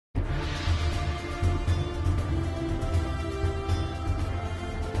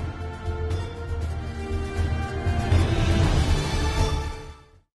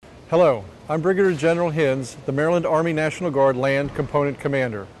Hello, I'm Brigadier General Hinz, the Maryland Army National Guard Land Component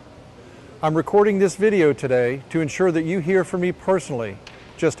Commander. I'm recording this video today to ensure that you hear from me personally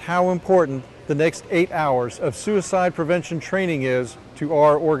just how important the next 8 hours of suicide prevention training is to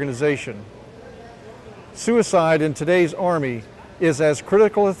our organization. Suicide in today's Army is as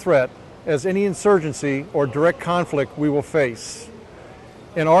critical a threat as any insurgency or direct conflict we will face.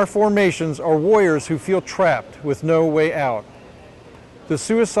 In our formations are warriors who feel trapped with no way out. The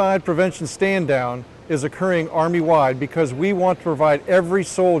suicide prevention stand down is occurring Army-wide because we want to provide every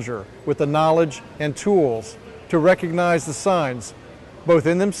soldier with the knowledge and tools to recognize the signs, both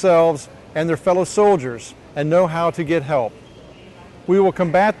in themselves and their fellow soldiers, and know how to get help. We will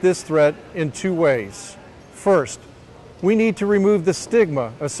combat this threat in two ways. First, we need to remove the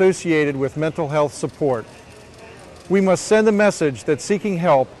stigma associated with mental health support. We must send the message that seeking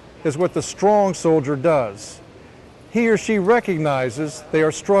help is what the strong soldier does. He or she recognizes they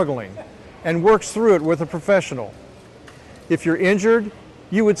are struggling and works through it with a professional. If you're injured,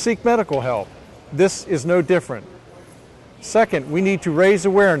 you would seek medical help. This is no different. Second, we need to raise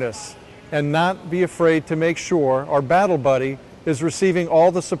awareness and not be afraid to make sure our battle buddy is receiving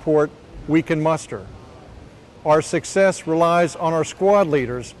all the support we can muster. Our success relies on our squad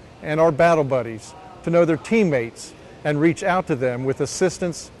leaders and our battle buddies to know their teammates and reach out to them with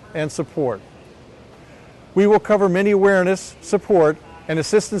assistance and support. We will cover many awareness, support, and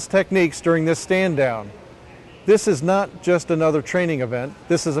assistance techniques during this stand down. This is not just another training event.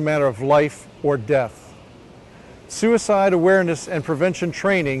 This is a matter of life or death. Suicide awareness and prevention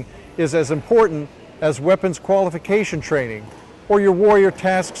training is as important as weapons qualification training or your warrior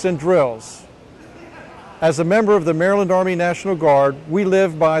tasks and drills. As a member of the Maryland Army National Guard, we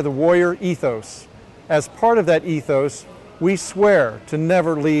live by the warrior ethos. As part of that ethos, we swear to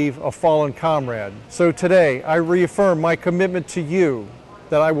never leave a fallen comrade. So today, I reaffirm my commitment to you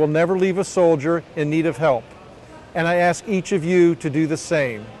that I will never leave a soldier in need of help, and I ask each of you to do the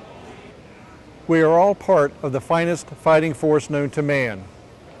same. We are all part of the finest fighting force known to man.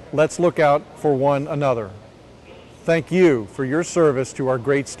 Let's look out for one another. Thank you for your service to our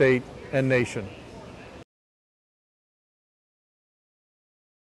great state and nation.